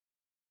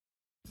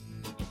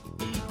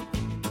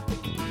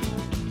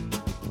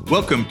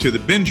Welcome to the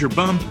Binge Your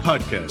Bum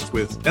podcast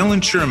with Ellen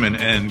Sherman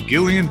and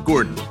Gillian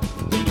Gordon.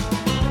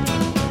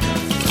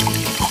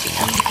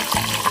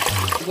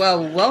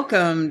 Well,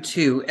 welcome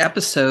to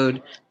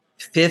episode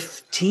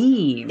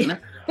 15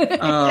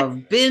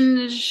 of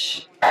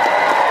Binge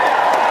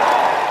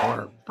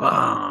or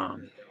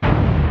Bum.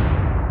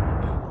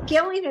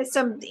 Gillian has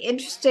some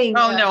interesting.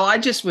 Oh no, I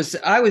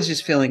was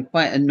just feeling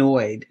quite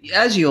annoyed.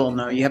 As you all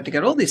know, you have to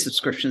get all these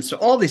subscriptions to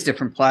all these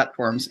different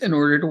platforms in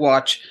order to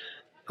watch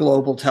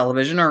global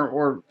television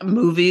or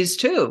movies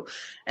too.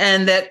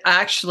 And that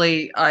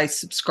actually I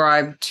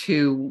subscribed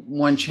to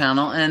one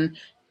channel and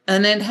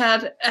it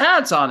had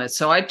ads on it.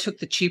 So I took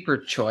the cheaper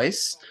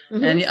choice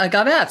and I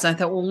got ads. And I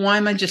thought, well, why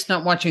am I just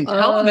not watching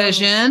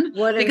television?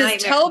 Because nightmare.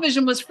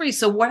 Television was free.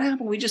 So what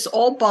happened? We just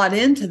all bought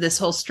into this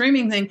whole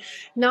streaming thing.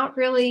 Not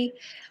really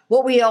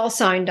what we all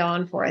signed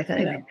on for, I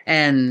think. Yeah.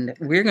 And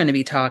we're going to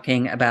be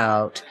talking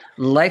about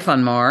Life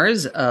on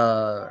Mars,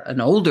 an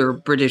older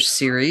British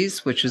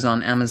series, which was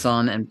on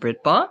Amazon and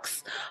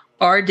BritBox.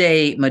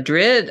 Arde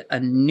Madrid, a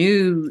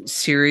new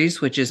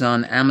series, which is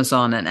on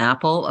Amazon and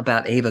Apple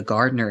about Ava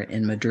Gardner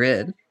in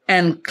Madrid.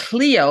 And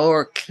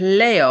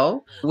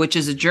Kleo, which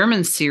is a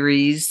German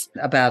series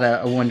about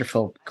a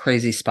wonderful,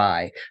 crazy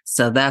spy.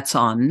 So that's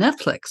on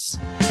Netflix.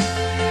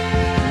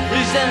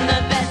 Who's in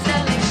the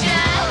best-selling show?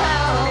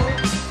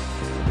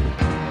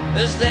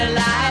 Is there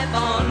life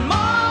on Mars?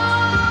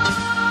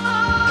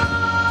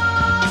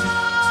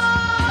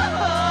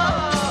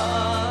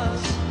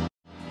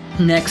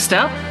 Next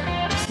up,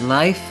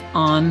 Life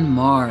on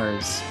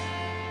Mars.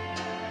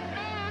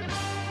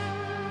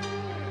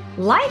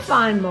 Life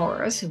on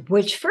Mars,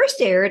 which first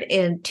aired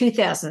in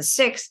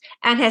 2006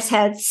 and has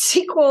had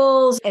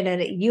sequels and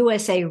a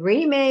USA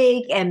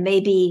remake and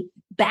maybe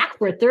back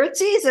for a third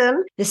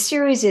season. The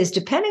series is,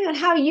 depending on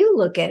how you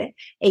look at it,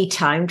 a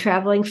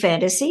time-traveling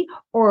fantasy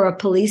or a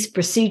police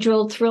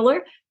procedural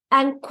thriller,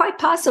 and quite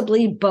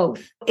possibly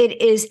both. It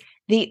is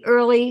the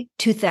early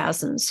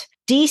 2000s.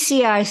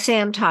 DCI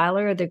Sam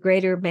Tyler of the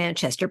Greater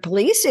Manchester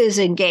Police is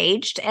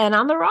engaged and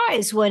on the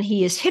rise when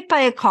he is hit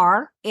by a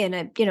car in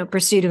a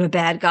pursuit of a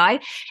bad guy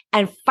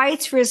and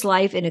fights for his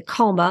life in a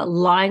coma,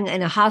 lying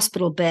in a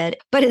hospital bed.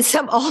 But in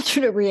some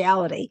alternate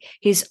reality,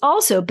 he's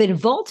also been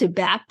vaulted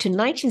back to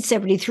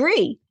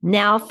 1973,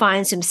 now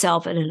finds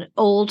himself in an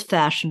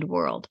old-fashioned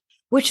world,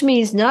 which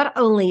means not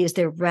only is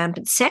there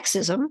rampant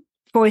sexism,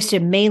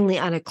 foisted mainly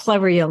on a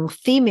clever young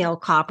female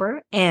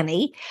copper,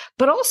 Annie,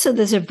 but also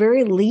there's a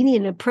very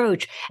lenient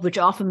approach, which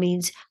often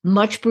means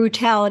much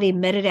brutality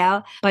meted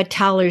out by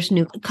Tyler's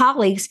new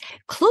colleagues,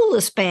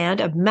 clueless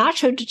band of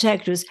macho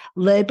detectives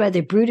led by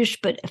the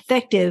brutish but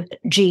effective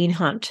Gene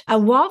Hunt.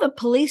 And while the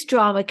police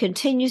drama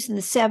continues in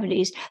the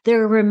 70s, there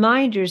are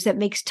reminders that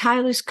makes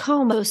Tyler's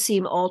coma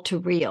seem all too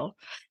real.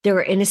 There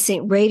are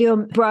innocent radio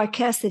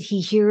broadcasts that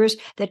he hears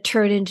that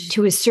turn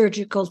into his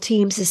surgical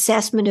team's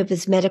assessment of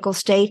his medical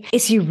state.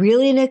 Is he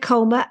really in a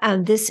coma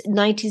and this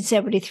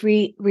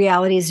 1973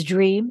 reality is a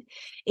dream?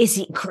 Is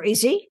he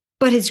crazy?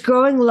 But his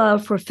growing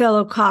love for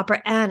fellow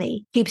copper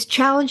Annie keeps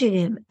challenging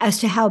him as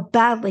to how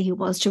badly he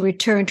wants to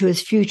return to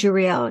his future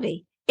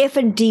reality, if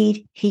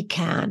indeed he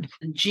can.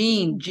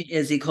 Gene,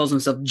 as he calls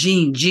himself,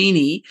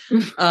 Genie,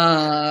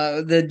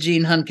 the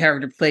Gene Hunt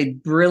character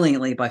played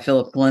brilliantly by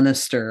Philip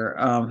Glenister,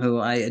 who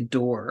I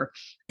adore,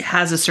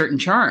 has a certain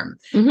charm.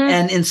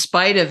 And in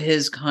spite of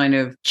his kind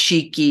of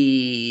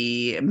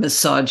cheeky,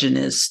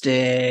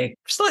 misogynistic,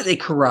 slightly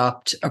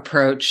corrupt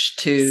approach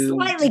to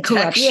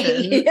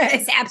detection,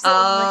 yes,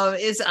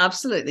 absolutely. is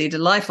absolutely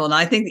delightful. And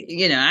I think,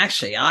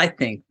 I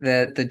think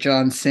that the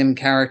John Sim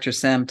character,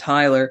 Sam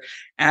Tyler,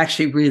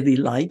 actually really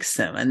likes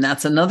him. And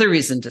that's another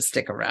reason to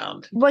stick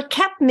around. What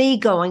kept me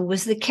going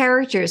was the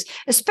characters,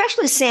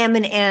 especially Sam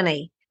and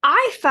Annie.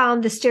 I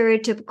found the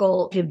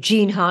stereotypical of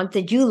Gene Hunt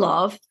that you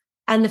love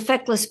and the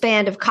feckless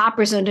band of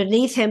coppers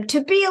underneath him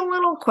to be a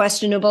little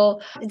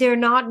questionable. They're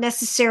not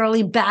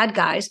necessarily bad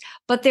guys,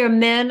 but they're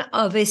men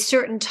of a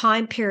certain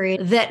time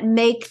period that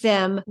make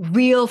them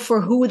real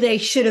for who they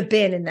should have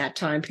been in that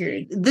time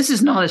period. This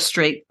is not a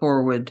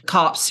straightforward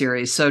cop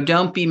series, so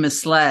don't be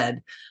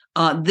misled.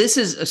 This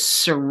is a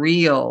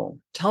surreal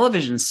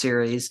television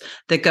series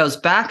that goes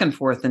back and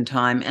forth in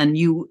time. And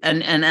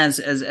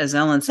as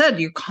Ellen said,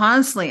 you're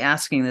constantly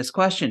asking this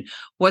question: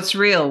 what's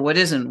real? What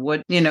isn't?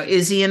 What,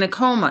 is he in a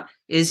coma?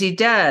 Is he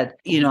dead?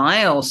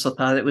 I also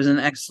thought it was an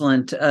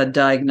excellent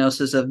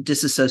diagnosis of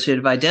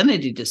dissociative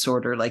identity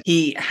disorder. Like,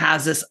 he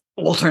has this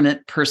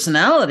alternate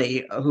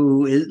personality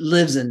who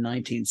lives in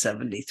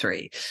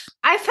 1973.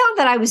 I found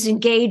that I was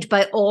engaged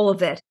by all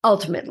of it,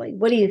 ultimately.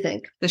 What do you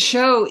think? The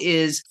show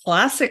is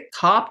classic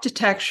cop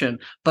detection,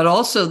 but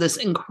also this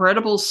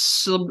incredible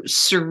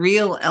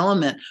surreal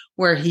element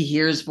where he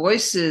hears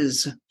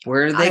voices.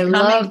 Where are they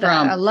coming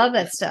from? I love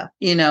that stuff.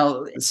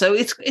 So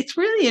it's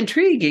really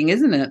intriguing,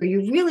 isn't it?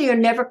 You really are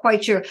never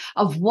quite sure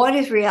of what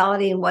is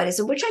reality and what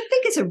isn't, which I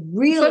think is a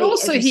really. But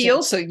also, he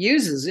also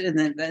uses in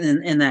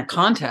that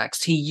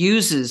context. He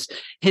uses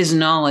his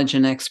knowledge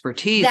and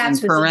expertise That's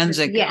and what's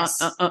forensic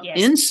interesting. Yes.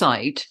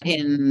 insight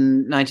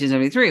in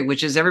 1973,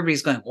 which is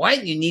everybody's going,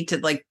 what? You need to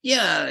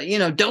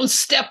don't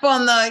step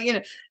on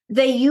the.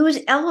 They use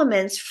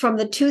elements from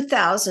the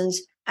 2000s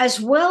as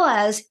well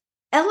as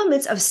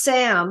elements of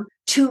Sam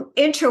to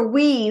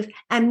interweave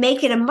and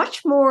make it a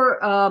much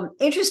more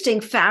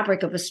interesting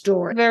fabric of a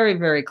story. Very,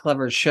 very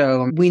clever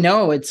show. We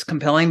know it's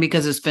compelling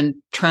because it's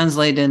been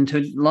translated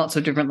into lots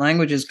of different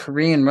languages,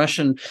 Korean,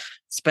 Russian,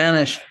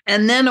 Spanish,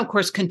 and then, of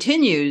course,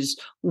 continues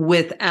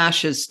with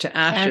Ashes to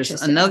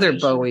Ashes, another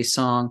Bowie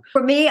song.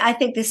 For me, I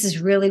think this is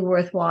really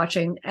worth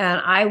watching,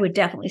 and I would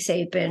definitely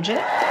say binge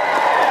it.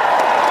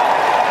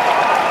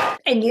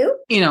 And you?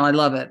 I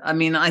love it. I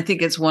mean, I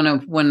think it's one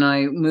of, when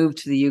I moved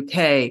to the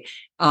UK,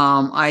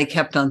 I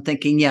kept on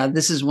thinking,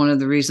 this is one of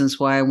the reasons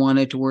why I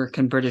wanted to work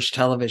in British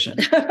television.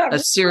 A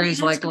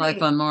series like great.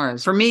 Life on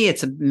Mars. For me,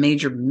 it's a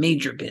major,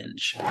 major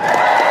binge.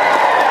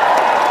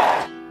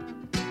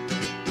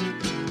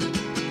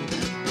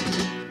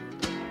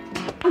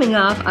 Coming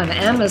up on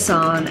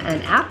Amazon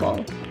and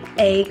Apple,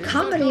 a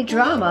comedy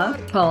drama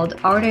called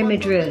Arde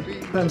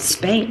Madrid from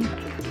Spain.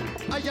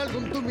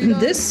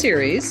 This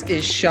series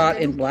is shot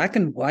in black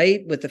and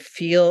white with the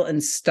feel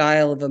and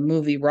style of a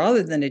movie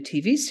rather than a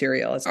TV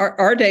serial. It's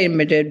Arde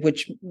Madrid,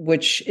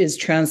 which is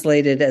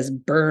translated as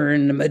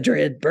Burn,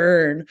 Madrid,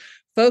 Burn,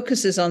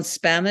 focuses on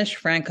Spanish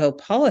Franco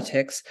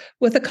politics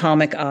with a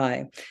comic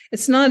eye.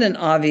 It's not an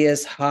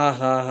obvious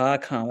ha-ha-ha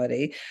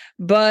comedy,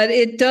 but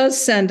it does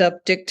send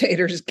up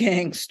dictators,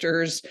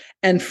 gangsters,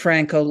 and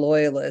Franco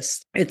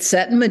loyalists. It's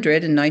set in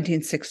Madrid in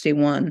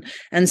 1961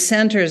 and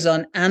centers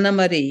on Anna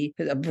Marie,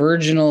 a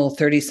virginal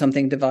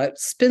 30-something devout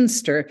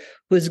spinster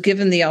who was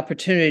given the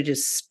opportunity to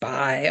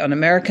spy on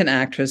American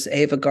actress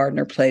Ava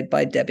Gardner, played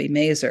by Debbie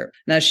Mazur.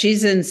 Now,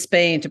 she's in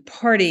Spain to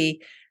party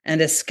and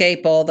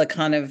escape all the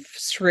kind of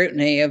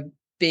scrutiny of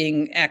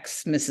being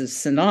ex-Mrs.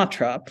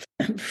 Sinatra.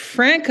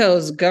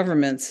 Franco's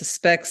government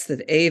suspects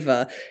that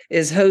Ava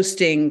is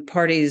hosting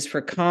parties for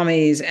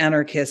commies,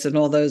 anarchists, and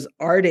all those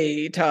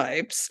arty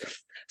types.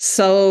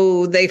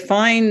 So they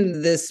find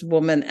this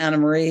woman, Anna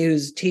Marie,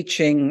 who's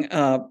teaching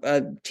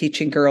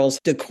girls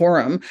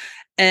decorum,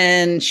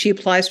 and she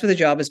applies for the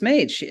job as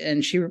maid.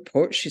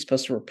 She's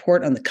supposed to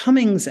report on the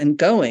comings and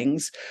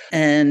goings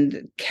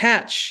and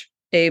catch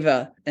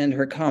Ava and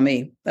her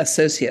commie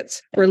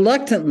associates.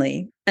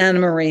 Reluctantly, Anna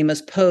Marie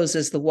must pose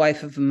as the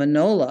wife of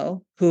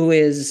Manolo, who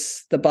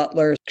is the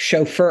butler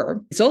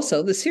chauffeur. He's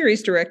also the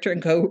series director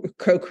and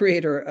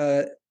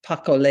co-creator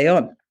Paco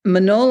Leon.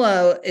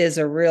 Manolo is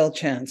a real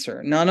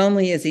chancer. Not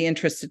only is he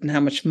interested in how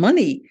much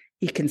money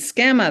he can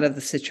scam out of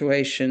the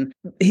situation,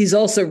 he's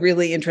also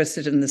really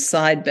interested in the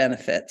side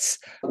benefits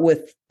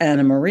with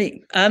Anna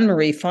Marie. Anna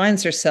Marie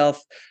finds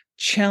herself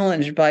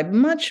challenged by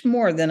much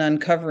more than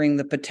uncovering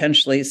the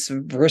potentially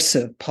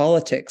subversive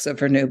politics of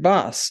her new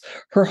boss.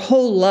 Her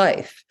whole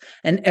life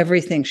and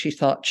everything she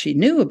thought she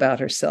knew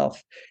about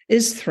herself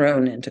is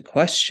thrown into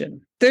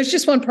question. There's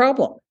just one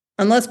problem.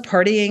 Unless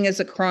partying is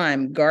a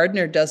crime,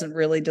 Gardner doesn't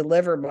really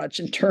deliver much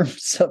in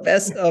terms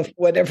of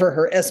whatever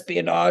her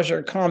espionage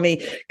or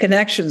commie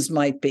connections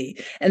might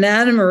be. And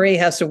Anna Marie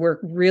has to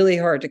work really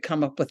hard to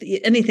come up with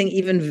anything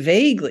even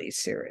vaguely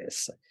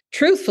serious.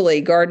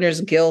 Truthfully,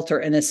 Gardner's guilt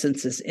or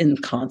innocence is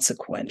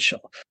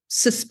inconsequential.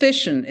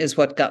 Suspicion is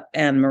what got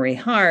Anne Marie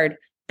hired,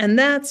 and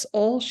that's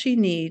all she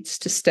needs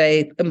to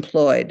stay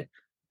employed.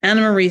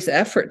 Anna Marie's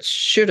efforts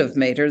should have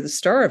made her the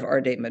star of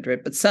Arde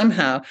Madrid, but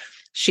somehow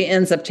she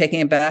ends up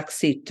taking a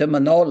backseat to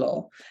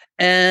Manolo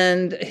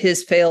and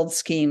his failed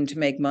scheme to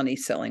make money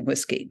selling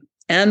whiskey.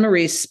 Anne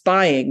Marie's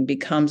spying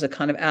becomes a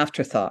kind of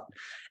afterthought.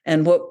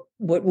 And what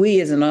we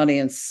as an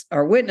audience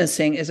are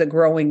witnessing is a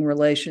growing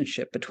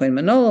relationship between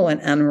Manolo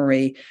and Anne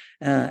Marie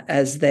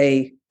as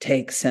they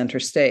take center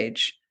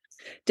stage.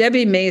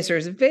 Debbie Mazur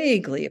is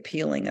vaguely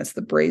appealing as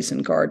the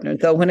brazen Gardner,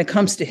 though when it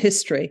comes to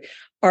history,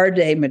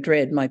 Arde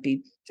Madrid might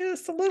be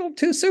just a little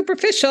too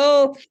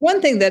superficial.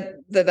 One thing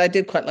that I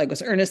did quite like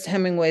was Ernest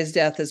Hemingway's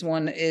death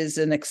is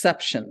an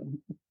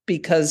exception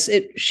because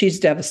she's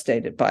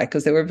devastated by it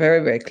because they were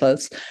very, very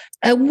close.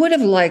 I would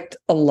have liked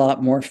a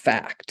lot more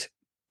fact.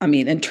 I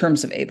mean, in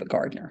terms of Ava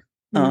Gardner.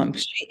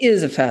 She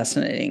is a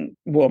fascinating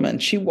woman.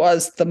 She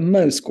was the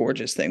most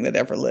gorgeous thing that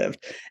ever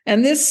lived.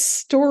 And this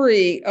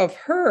story of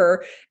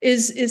her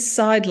is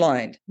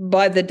sidelined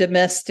by the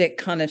domestic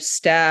kind of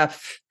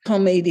staff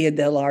commedia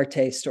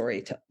dell'arte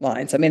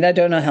storylines. I mean, I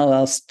don't know how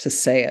else to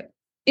say it.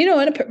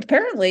 And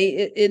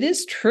apparently it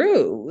is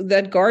true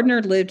that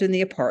Gardner lived in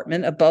the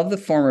apartment above the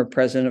former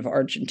president of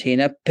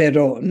Argentina,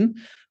 Perón,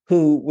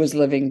 who was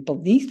living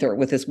beneath her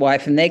with his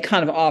wife. And they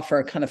kind of offer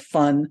a kind of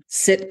fun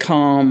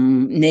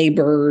sitcom,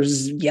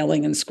 neighbors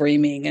yelling and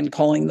screaming and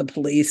calling the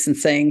police and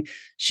saying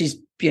she's,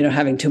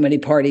 having too many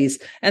parties.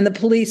 And the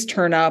police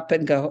turn up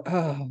and go,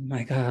 oh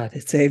my God,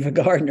 it's Ava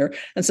Gardner.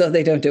 And so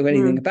they don't do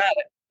anything about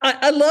it.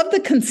 I love the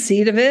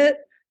conceit of it,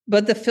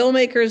 but the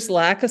filmmakers'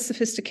 lack of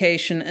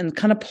sophistication and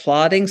kind of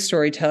plodding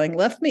storytelling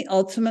left me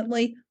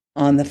ultimately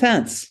on the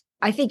fence.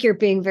 I think you're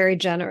being very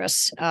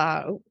generous,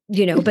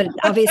 but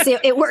obviously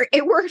it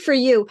worked for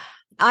you.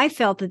 I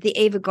felt that the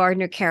Ava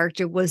Gardner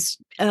character was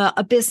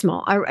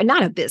abysmal,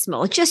 not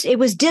abysmal. It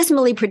was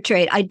dismally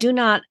portrayed. I do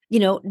not,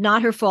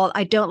 not her fault.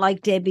 I don't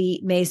like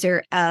Debbie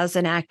Mazur as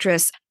an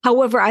actress.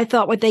 However, I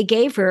thought what they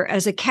gave her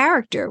as a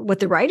character, what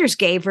the writers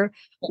gave her,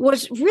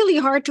 was really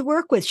hard to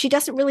work with. She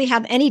doesn't really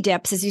have any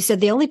depths. As you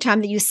said, the only time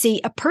that you see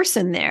a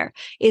person there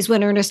is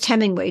when Ernest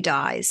Hemingway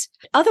dies.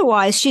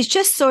 Otherwise, she's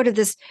just sort of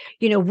this,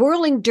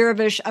 whirling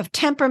dervish of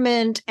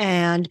temperament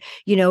and,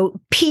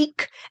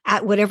 peak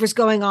at whatever's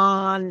going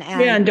on.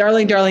 And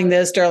darling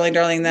this, darling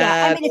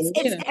that. Yeah, I mean,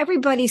 it's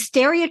everybody's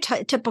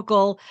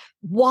stereotypical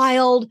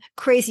wild,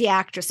 crazy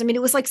actress. I mean,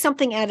 it was like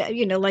something out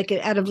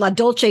of La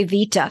Dolce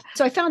Vita.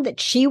 So I found that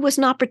she was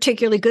not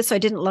particularly good. So I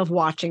didn't love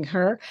watching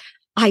her.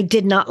 I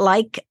did not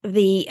like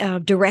the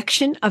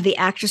direction of the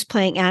actress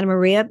playing Anna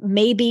Maria.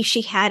 Maybe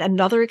she had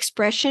another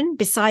expression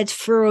besides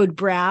furrowed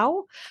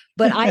brow,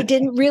 but I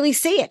didn't really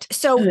see it.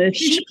 So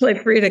she should play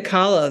Frida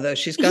Kahlo, though.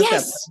 She's got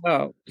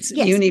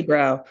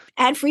unibrow.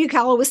 And Frida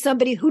Kahlo was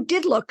somebody who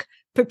did look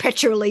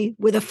perpetually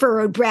with a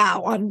furrowed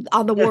brow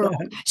on the world.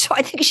 So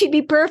I think she'd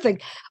be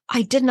perfect.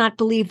 I did not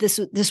believe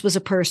this was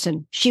a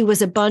person. She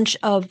was a bunch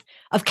of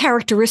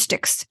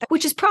characteristics,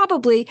 which is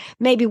probably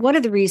maybe one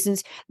of the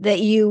reasons that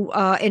you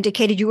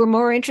indicated you were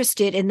more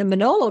interested in the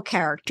Manolo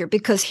character,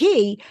 because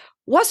he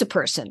was a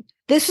person.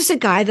 This was a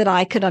guy that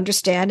I could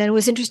understand and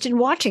was interested in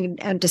watching,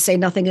 and to say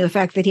nothing of the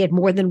fact that he had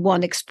more than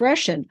one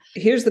expression.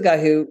 Here's the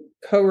guy who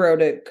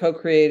co-wrote it,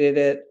 co-created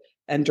it,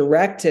 and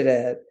directed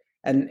it,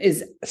 and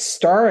is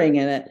starring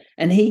in it.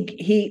 And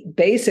he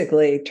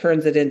basically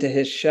turns it into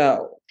his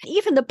show.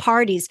 Even the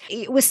parties,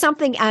 it was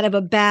something out of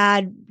a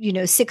bad,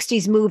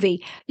 60s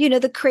movie,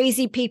 the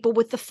crazy people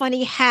with the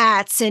funny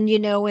hats and,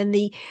 and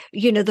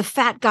the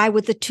fat guy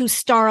with the two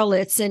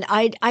starlets. And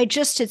I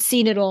just had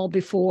seen it all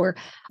before.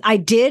 I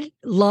did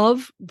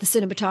love the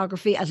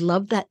cinematography. I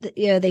love that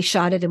they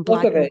shot it in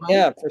black and white.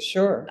 Yeah, for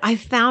sure. I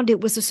found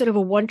it was a sort of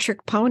a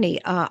one-trick pony.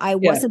 I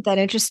wasn't that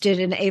interested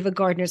in Ava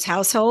Gardner's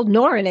household,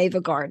 nor in Ava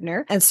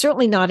Gardner, and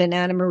certainly not in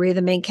Anna Marie,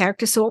 the main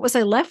character. So what was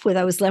I left with?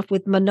 I was left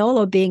with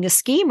Manolo being a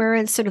schemer,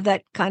 and sort of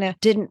that kind of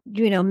didn't, make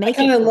it. I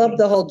kind of love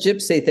the whole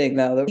gypsy thing,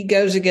 though. He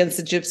goes against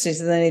the gypsies,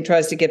 and then he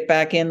tries to get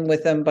back in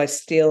with them by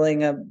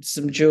stealing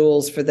some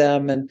jewels for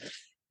them. And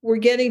we're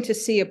getting to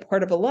see a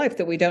part of a life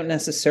that we don't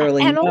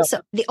necessarily know. And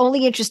also, the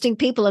only interesting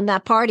people in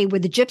that party were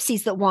the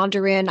gypsies that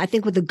wander in, I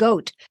think, with the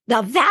goat.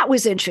 Now, that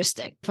was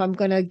interesting. If I'm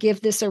going to give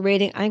this a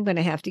rating, I'm going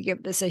to have to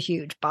give this a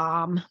huge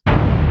bomb.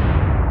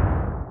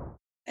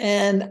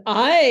 And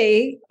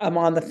I am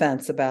on the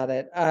fence about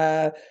it.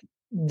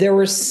 There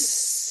were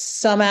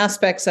some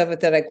aspects of it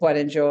that I quite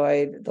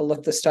enjoyed, the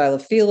look, the style,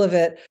 the feel of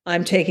it.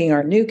 I'm taking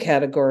our new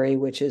category,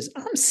 which is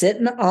I'm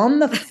sitting on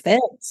the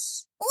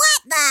fence.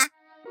 What the?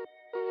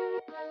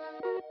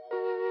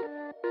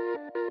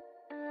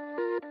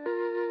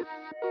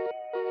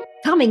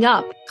 Coming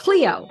up,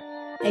 Kleo,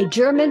 a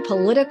German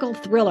political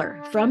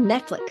thriller from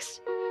Netflix.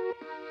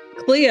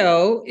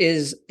 Kleo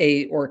is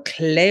a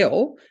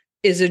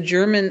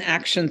German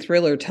action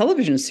thriller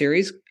television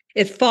series.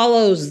 It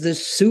follows the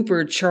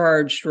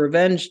supercharged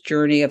revenge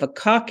journey of a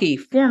cocky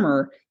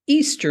former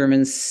East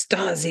German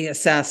Stasi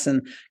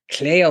assassin,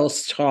 Kleo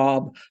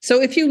Staub.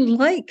 So if you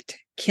liked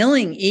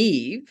Killing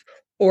Eve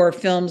or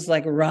films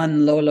like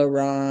Run, Lola,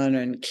 Run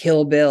and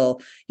Kill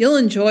Bill, you'll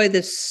enjoy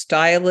this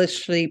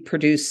stylishly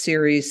produced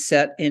series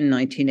set in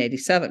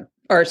 1987.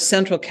 Our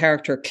central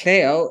character,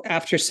 Kleo,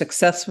 after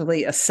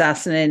successfully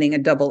assassinating a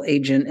double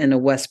agent in a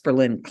West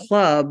Berlin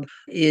club,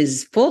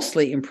 is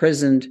falsely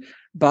imprisoned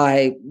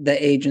by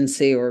the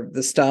agency or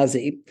the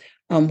Stasi.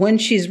 When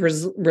she's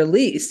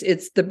released,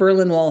 it's the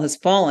Berlin Wall has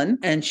fallen,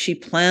 and she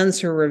plans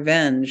her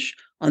revenge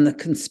on the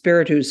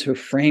conspirators who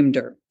framed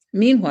her.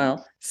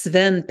 Meanwhile,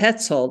 Sven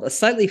Petzold, a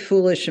slightly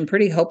foolish and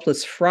pretty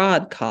hopeless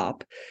fraud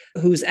cop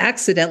who's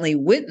accidentally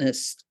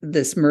witnessed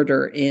this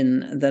murder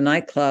in the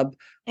nightclub.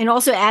 And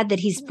also add that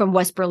he's from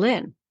West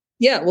Berlin.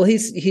 Yeah, well,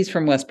 he's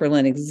from West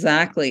Berlin,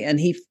 exactly. And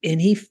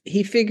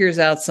he figures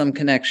out some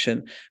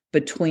connection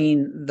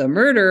between the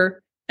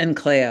murder and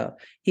Kleo.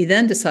 He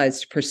then decides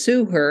to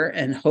pursue her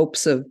in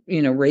hopes of,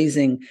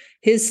 raising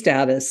his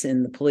status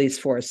in the police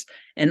force.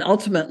 And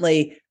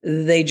ultimately,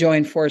 they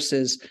join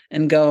forces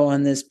and go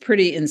on this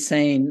pretty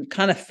insane,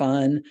 kind of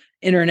fun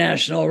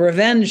international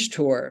revenge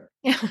tour.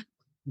 Yeah.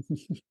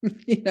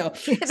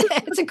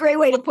 It's a great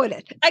way to put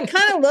it. I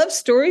kind of love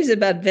stories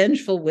about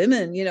vengeful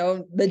women.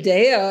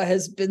 Medea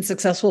has been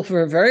successful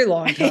for a very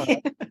long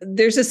time.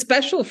 There's a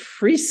special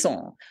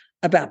frisson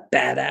about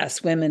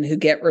badass women who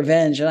get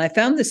revenge. And I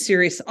found this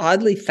series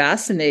oddly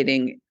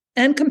fascinating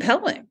and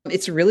compelling.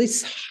 It's really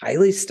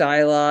highly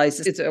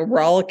stylized. It's a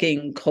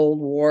rollicking Cold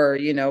War,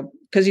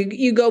 because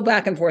you go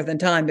back and forth in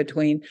time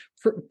between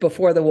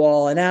before the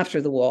wall and after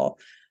the wall.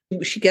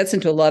 She gets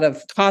into a lot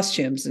of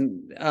costumes and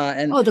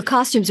the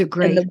costumes are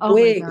great. And the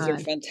wigs are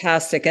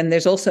fantastic. And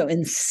there's also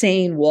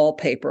insane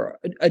wallpaper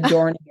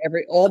adorning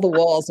all the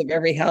walls of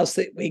every house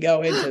that we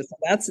go into.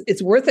 So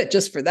it's worth it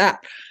just for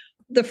that.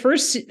 The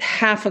first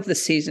half of the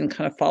season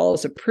kind of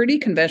follows a pretty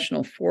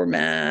conventional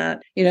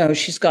format. You know,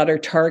 she's got her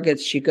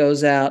targets, she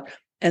goes out,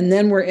 and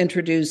then we're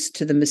introduced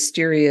to the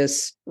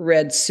mysterious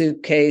red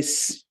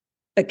suitcase,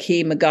 a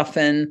key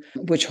MacGuffin,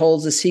 which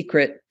holds a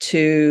secret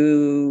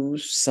to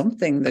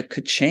something that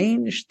could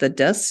change the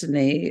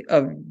destiny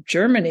of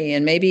Germany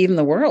and maybe even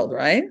the world,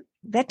 right?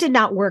 That did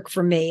not work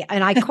for me.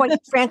 And I quite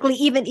frankly,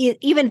 even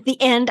at the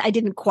end, I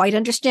didn't quite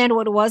understand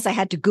what it was. I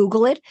had to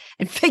Google it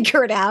and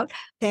figure it out.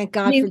 Thank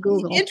God for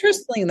Google.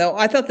 Interestingly, though,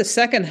 I thought the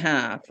second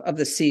half of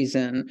the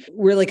season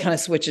really kind of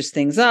switches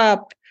things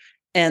up.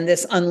 And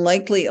this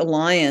unlikely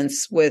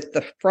alliance with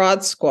the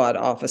fraud squad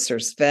officer,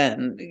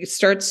 Sven,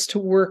 starts to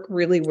work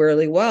really,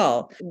 really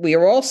well. We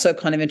are also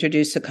kind of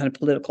introduced to kind of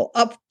political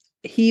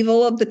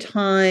upheaval of the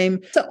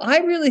time. So I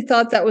really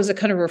thought that was a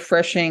kind of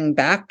refreshing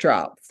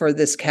backdrop for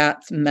this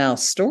cat and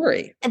mouse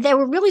story. And they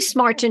were really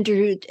smart to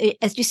introduce,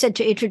 as you said,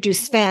 to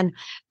introduce Sven,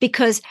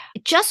 because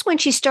just when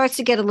she starts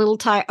to get a little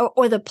tired,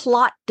 or the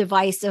plot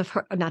device of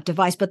her, not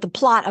device, but the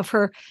plot of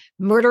her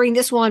murdering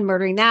this one,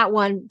 murdering that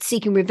one,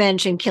 seeking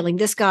revenge and killing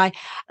this guy,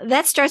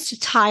 that starts to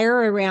tire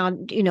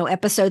around,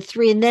 episode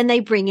 3. And then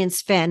they bring in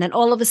Sven. And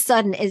all of a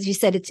sudden, as you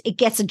said, it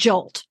gets a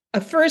jolt.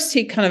 At first,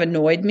 he kind of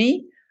annoyed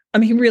me. I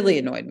mean, he really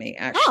annoyed me,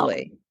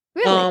 actually.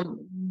 Oh, really?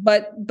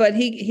 But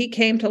he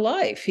came to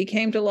life. He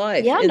came to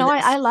life. Yeah, no,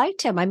 I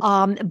liked him.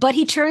 But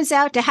he turns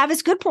out to have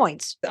his good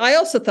points. I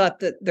also thought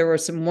that there were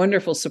some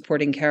wonderful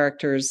supporting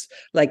characters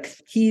like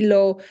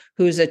Hilo,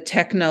 who's a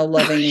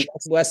techno-loving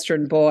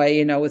Western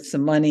boy, with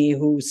some money,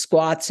 who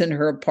squats in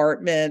her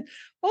apartment.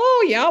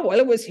 Oh, yeah, well,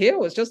 it was here. It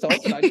was just open.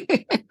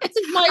 This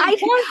is my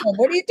apartment.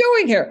 What are you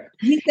doing here?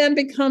 He then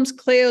becomes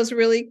Cleo's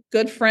really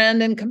good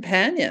friend and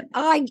companion.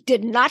 I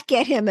did not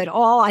get him at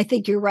all. I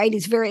think you're right.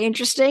 He's very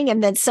interesting.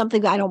 And then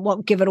something I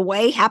won't give it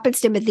away happens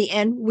to him at the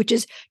end, which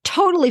is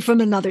totally from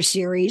another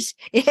series.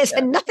 It has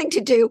nothing to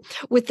do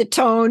with the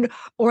tone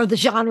or the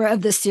genre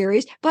of this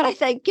series. But I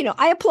think,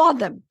 I applaud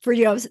them for,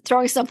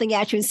 throwing something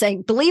at you and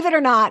saying, believe it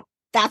or not,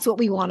 that's what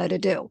we wanted to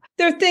do.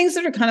 There are things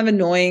that are kind of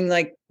annoying,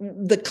 like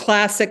the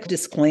classic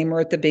disclaimer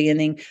at the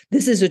beginning.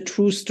 This is a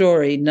true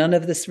story. None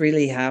of this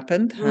really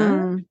happened.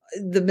 Huh?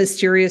 The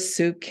mysterious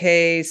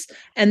suitcase.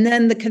 And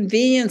then the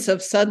convenience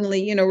of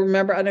suddenly,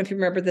 remember, I don't know if you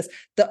remember this,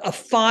 a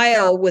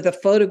file with a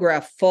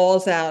photograph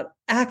falls out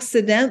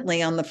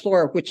accidentally on the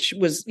floor, which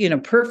was,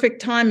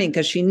 perfect timing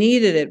because she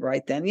needed it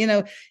right then.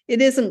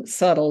 It isn't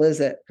subtle, is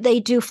it? They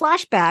do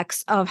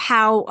flashbacks of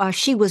how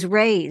she was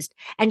raised.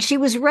 And she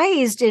was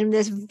raised in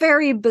this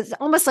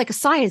almost like a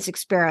science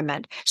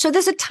experiment. So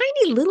there's a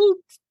tiny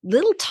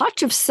little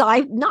touch of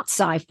not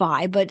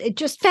sci-fi, but it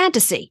just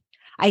fantasy,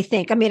 I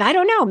think. I mean, I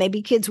don't know.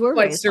 Maybe kids were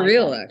quite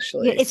surreal,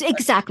 actually. Yeah, it's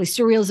exactly.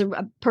 Surreal is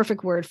a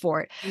perfect word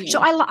for it. Yeah.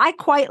 So I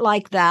quite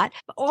like that.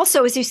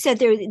 Also, as you said,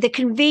 the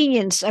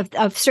convenience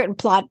of certain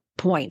plot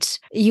points.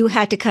 You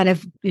had to kind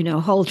of,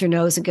 hold your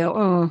nose and go,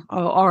 oh,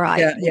 all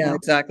right. Yeah,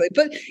 exactly.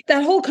 But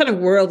that whole kind of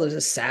world of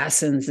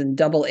assassins and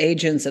double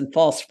agents and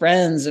false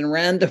friends and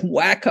random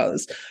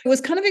wackos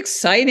was kind of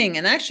exciting.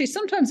 And actually,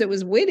 sometimes it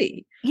was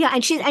witty. Yeah,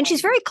 and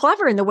she's very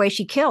clever in the way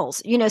she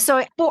kills, so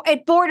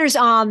it borders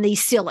on the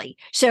silly.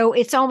 So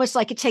it's almost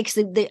like it takes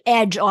the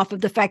edge off of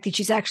the fact that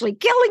she's actually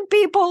killing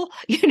people,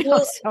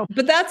 Well, so.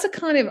 But that's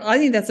I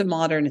think that's a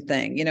modern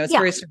thing. It's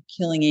very sort of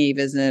Killing Eve,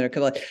 isn't it?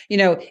 Or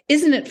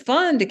isn't it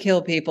fun to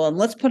kill people? And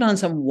let's put on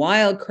some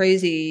wild,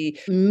 crazy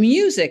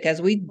music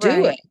as we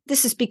do it.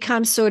 This has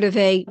become sort of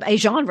a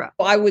genre.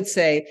 I would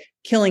say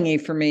Killing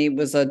Eve for me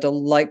was a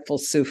delightful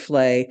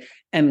souffle.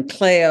 And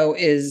Kleo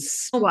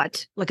is...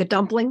 What? Like a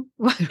dumpling?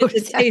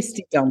 It's a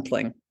tasty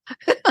dumpling.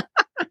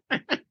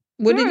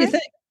 What did you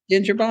think?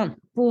 Ginger bomb.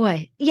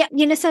 Boy. Yeah,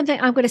 something?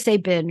 I'm going to say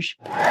binge.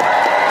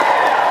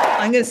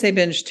 I'm going to say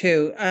binge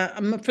too.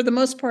 For the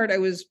most part, I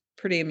was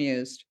pretty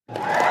amused.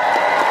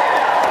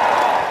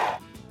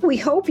 We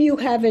hope you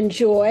have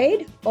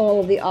enjoyed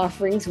all of the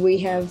offerings we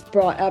have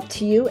brought up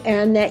to you,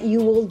 and that you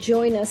will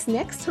join us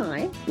next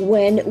time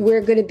when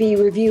we're going to be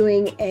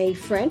reviewing a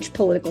French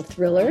political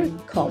thriller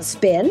called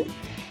Spin,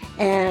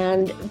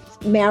 and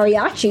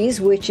Mariachis,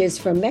 which is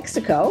from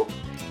Mexico,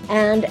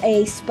 and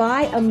A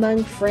Spy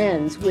Among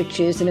Friends,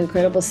 which is an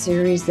incredible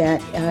series that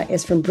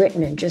is from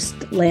Britain and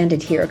just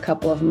landed here a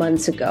couple of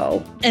months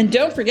ago. And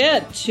don't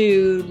forget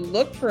to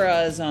look for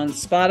us on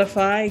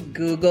Spotify,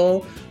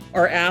 Google,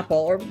 or Apple,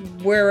 or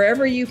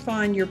wherever you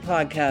find your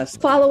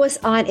podcast. Follow us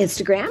on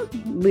Instagram.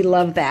 We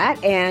love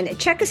that. And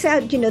check us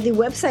out. The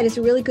website is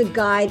a really good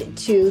guide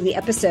to the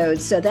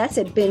episodes. So that's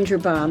at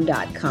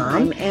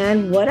bingerbomb.com.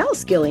 And what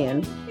else,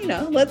 Gillian?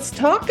 Let's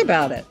talk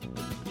about it.